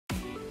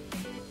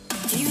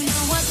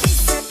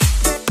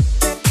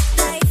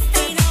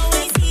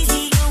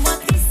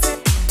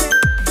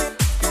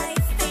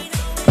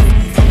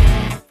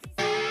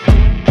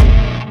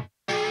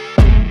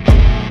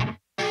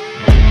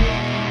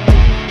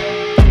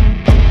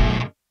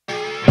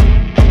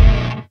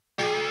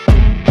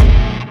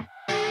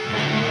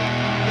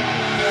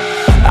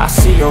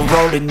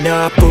rolling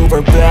up,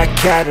 Uber black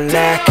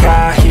Cadillac,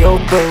 high heel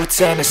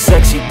boots and a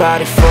sexy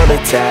body full of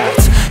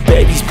tats.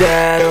 Baby's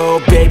bad,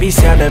 oh baby's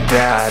hella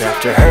bad.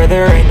 After her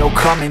there ain't no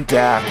coming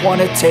back.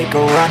 Wanna take a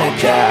run at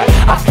that.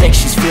 I think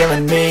she's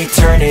feeling me,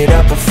 turn it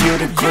up a few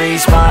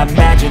degrees. My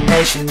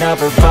imagination of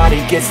her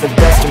body gets the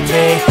best of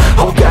me.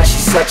 Oh gosh,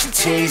 she's such a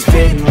tease,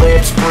 bitten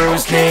lips,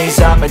 bruised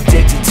knees. I'm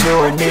addicted to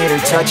her, need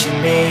her touching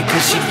me.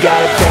 Cause she got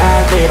a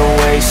bad little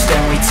waist,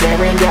 and we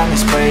tearing down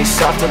this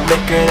place off the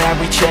liquor that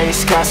we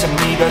chase.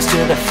 Casamigos to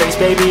the face,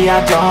 baby,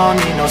 I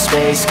don't need no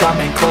space.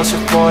 Coming closer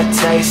for a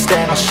taste,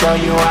 and I'll show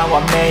you how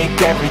I make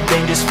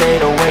everything just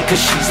fade away.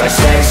 Cause she's like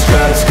sex,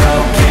 drugs,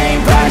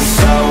 cocaine, body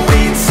so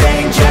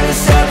insane.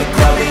 Jealous of the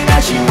clothing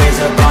that she wears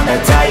up on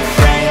that tight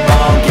frame.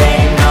 All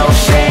game, no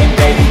shame,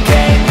 baby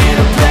came here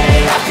to play.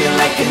 I feel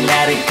like an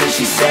addict cause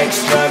she's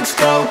sex, drugs,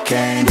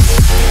 cocaine.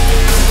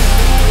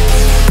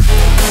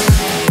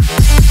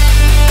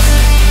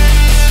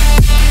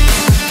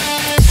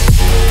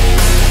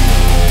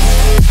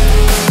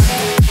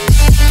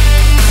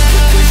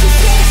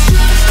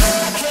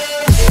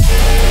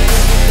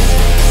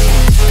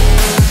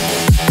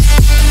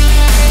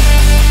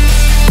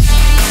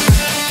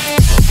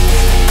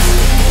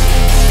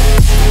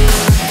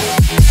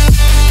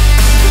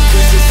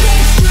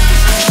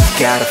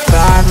 Got a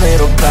fine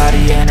little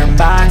body and her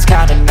mind's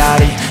kinda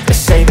naughty. They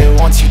say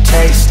that once you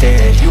taste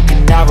it, you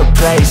cannot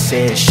replace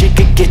it. She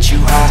could get you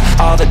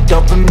high, all the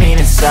dopamine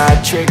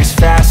inside triggers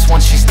fast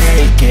once she's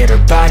naked.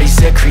 Her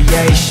body's a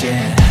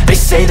creation. They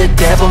say the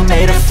devil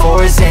made her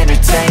for his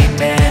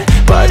entertainment,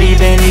 but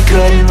even he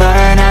couldn't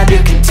learn how to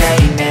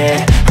contain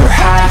it. Her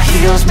high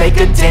heels make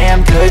a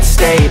damn good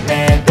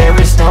statement. There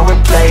is no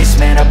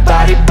replacement, a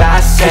body by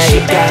Satan. Cause she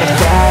got a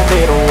bad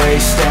little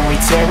waist, and we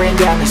tearing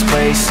down this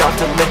place off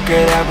the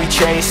liquor that we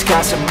chase.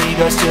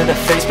 Casamigos to the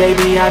face,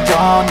 baby, I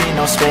don't need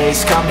no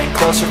space. Coming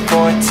closer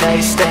for a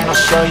taste, and I'll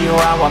show you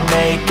how I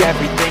make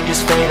everything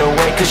just fade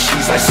away. Cause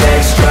she's like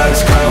sex, drugs,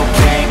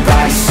 cocaine,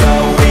 body so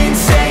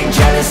insane.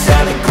 Jealous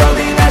of the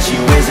clothing that she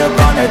wears up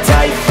on her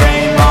tight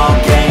frame. All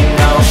game,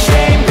 no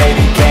shame,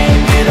 baby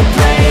came here to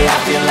play. I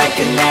feel like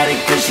an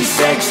addict cause she's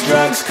sex,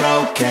 drugs,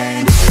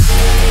 cocaine.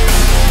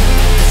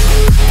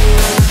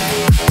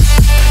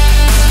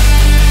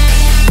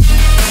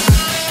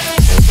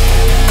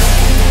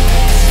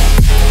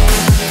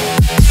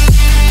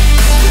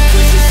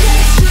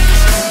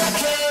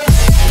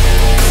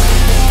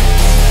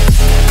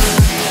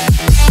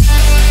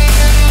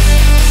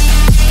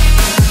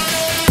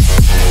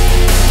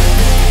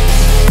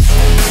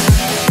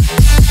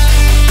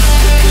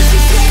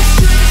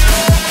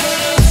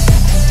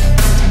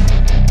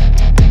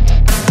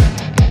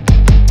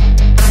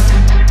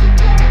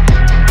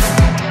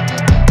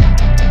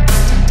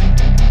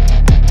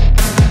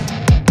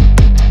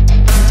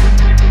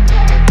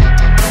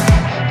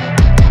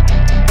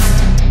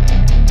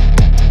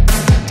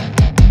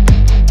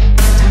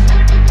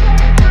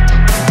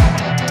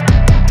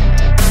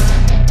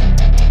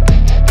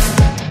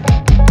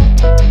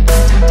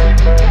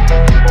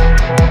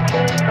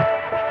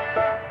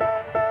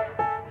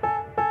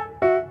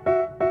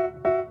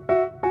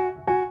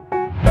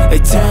 They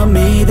tell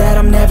me that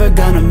I'm never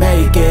gonna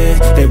make it.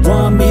 They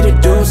want me to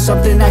do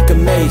something that could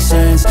make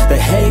sense. They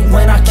hate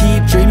when I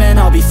keep dreaming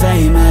I'll be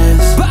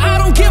famous, but I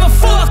don't give a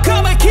fuck,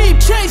 I'ma keep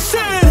chasing.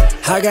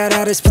 I got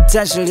all this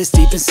potential that's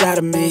deep inside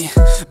of me,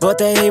 but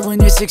they hate when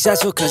you're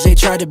successful cause they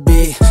try to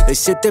be. They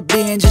sit there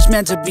being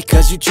judgmental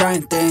because you're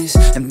trying things,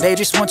 and they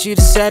just want you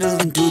to settle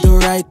and do the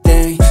right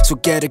thing. So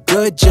get a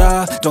good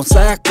job, don't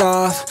slack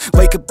off.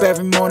 Wake up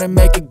every morning,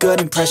 make a good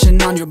impression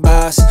on your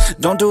boss.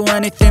 Don't do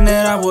anything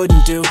that I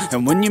wouldn't do,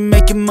 and when you're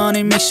making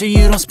money, make sure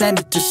you don't spend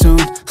it too soon.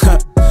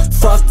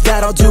 Fuck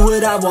that, I'll do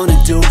what I wanna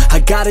do. I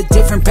got a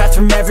different path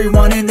from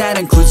everyone, and that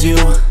includes you.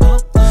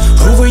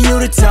 Who are you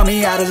to tell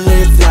me how to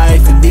live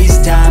life? In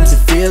these times it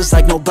feels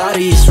like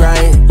nobody is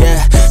right,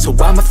 yeah. So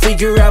I'ma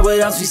figure out what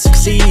else we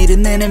succeed,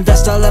 and then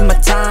invest all of my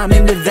time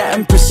into that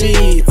and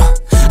proceed.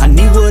 I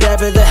need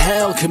whatever the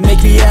hell could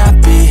make me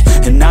happy,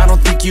 and I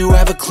don't think you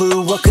have a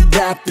clue what could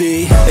that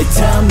be. They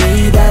tell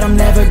me that I'm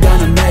never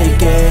gonna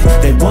make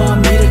it. They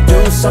want me to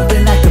do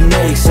something that could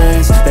make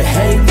sense. They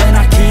hate when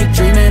I keep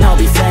dreaming I'll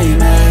be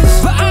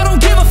famous, but I don't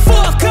give a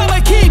fuck,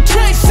 I'ma keep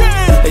chasing.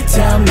 They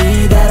tell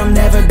me that I'm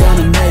never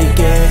gonna make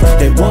it.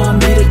 They want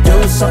me to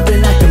do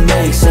something that can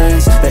make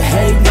sense. They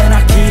hate when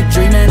I keep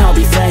dreaming I'll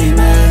be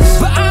famous,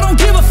 but I don't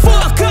give a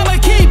fuck, I'ma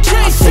keep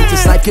chasing. I think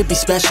this life could be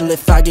special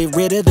if I get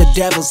rid of the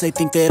devils. They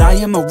think that I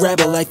am a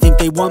rebel, I think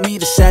they want me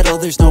to settle.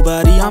 There's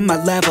nobody on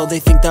my level. They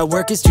think that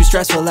work is too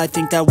stressful, I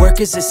think that work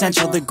is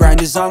essential. The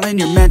grind is all in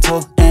your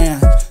mental,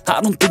 and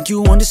I don't think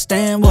you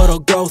understand what I'll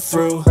go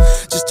through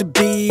just to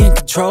be in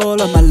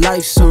control of my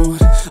life soon.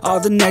 All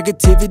the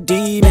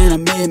negativity, man,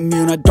 I'm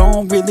immune. I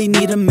don't really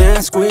need a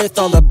mask with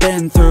all I've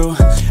been through.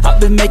 I've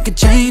been making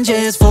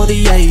changes for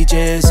the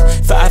ages.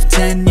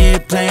 5-10 year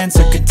plans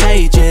are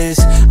contagious.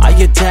 I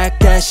attack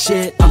that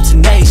shit, I'm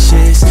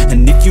tenacious.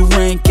 And if you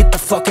ain't, get the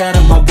fuck out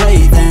of my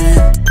way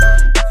then.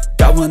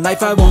 Got one one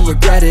life, I won't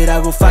regret it. I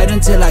will fight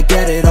until I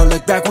get it. I'll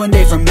look back one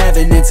day from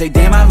heaven and say,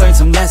 damn, I learned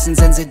some lessons.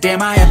 And say,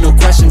 damn, I have no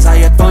questions. I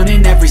had fun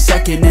in every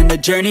second, and the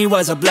journey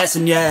was a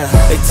blessing, yeah.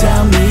 They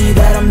tell me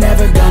that I'm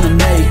never gonna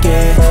make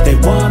it. They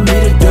want me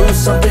to do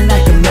something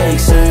that can make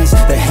sense.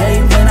 They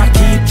hate when I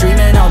keep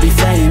dreaming I'll be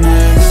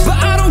famous, but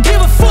I don't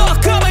give a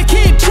fuck, I'ma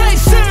keep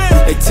chasing.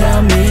 They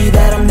tell me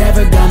that I'm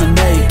never gonna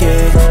make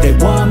it. They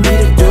want me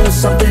to do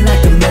something that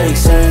can make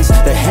sense.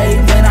 They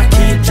hate when I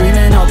keep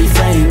dreaming I'll be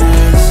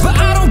famous, but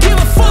I don't give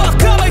a fuck,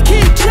 I'ma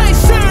keep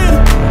chasing.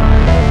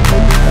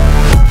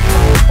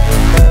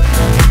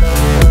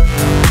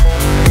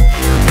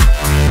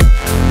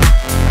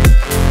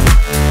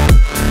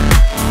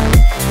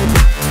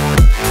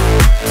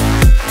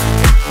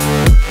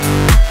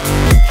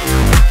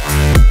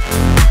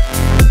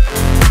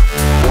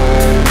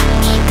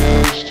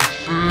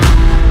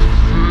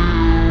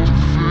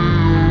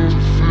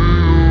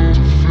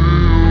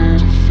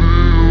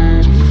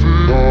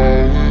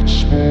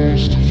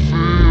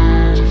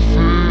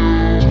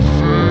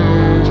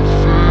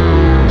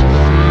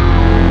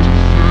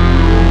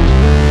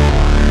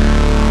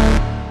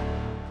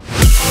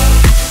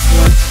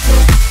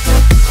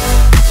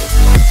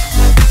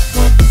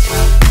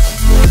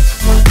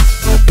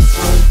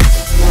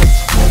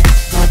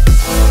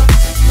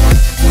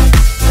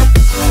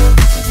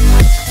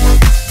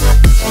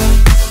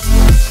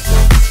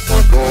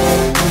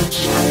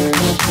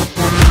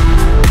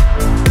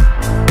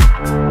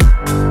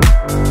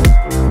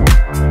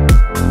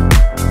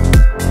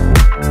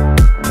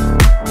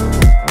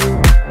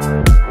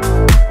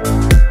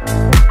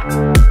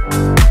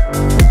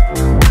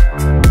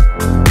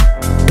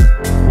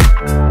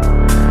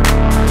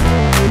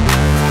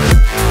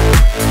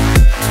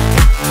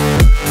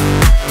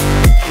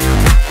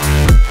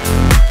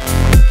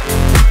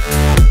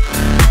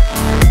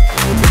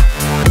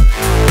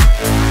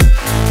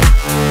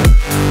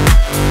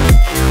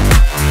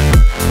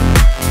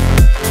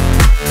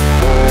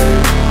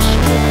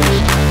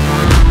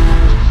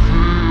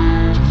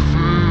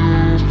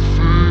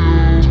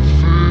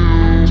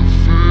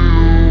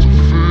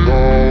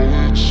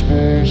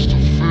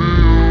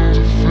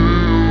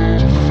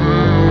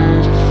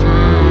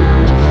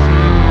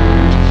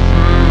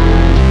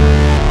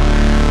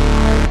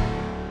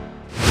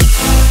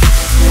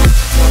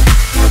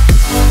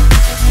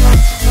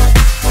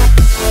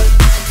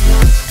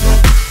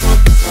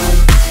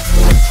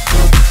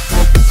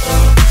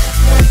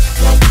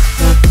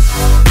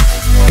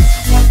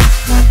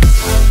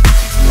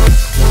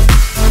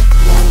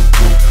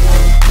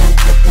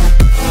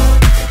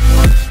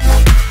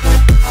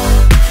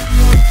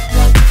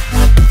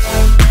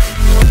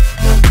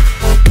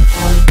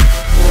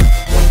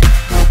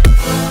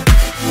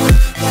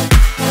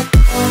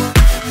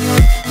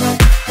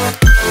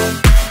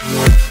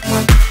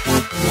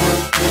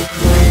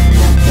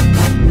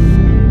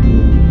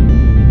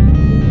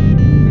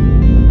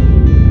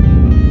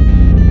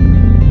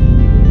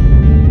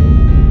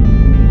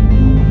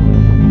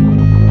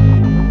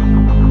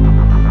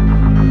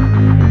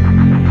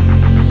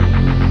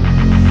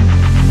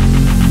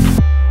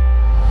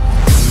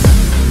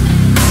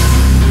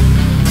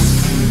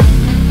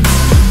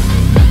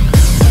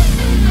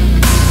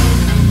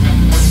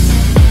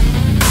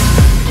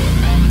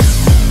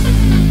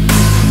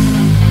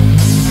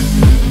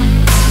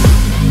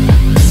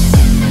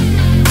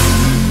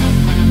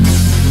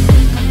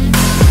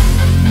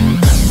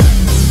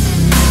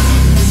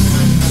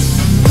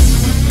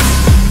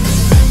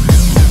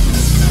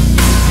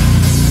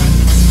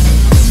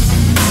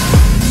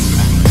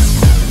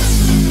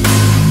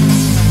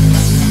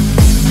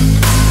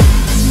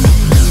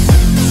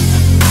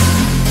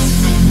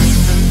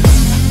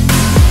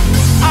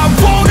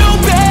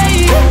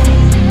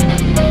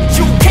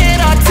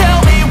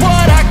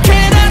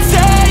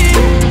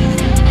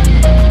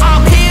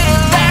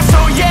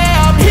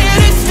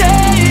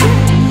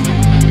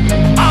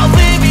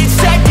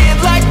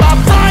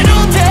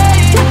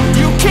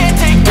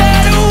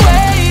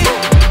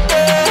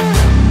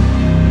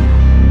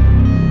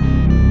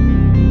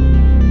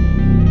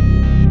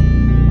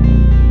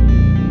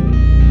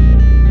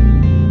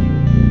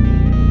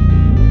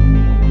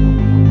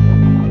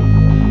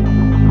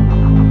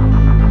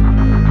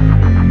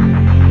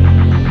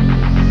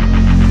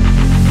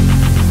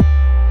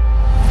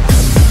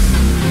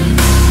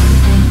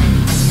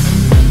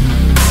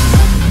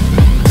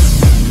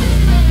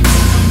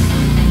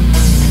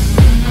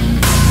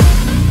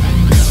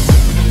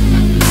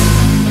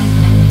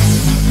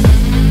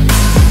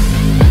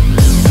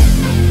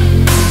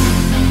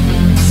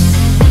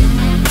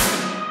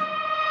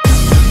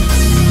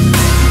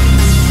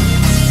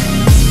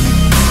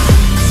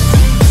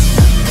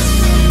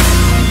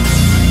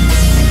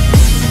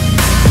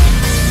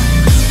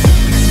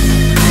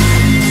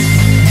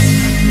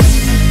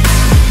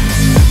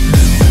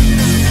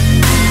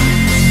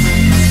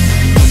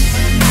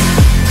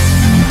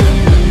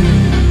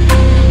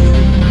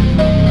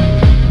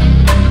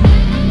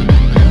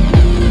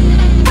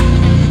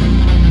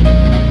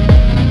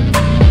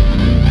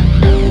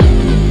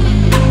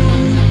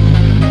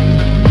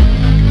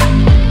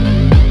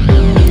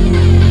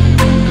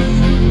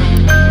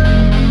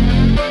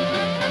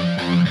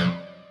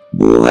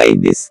 Buhay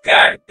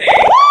Diskarte.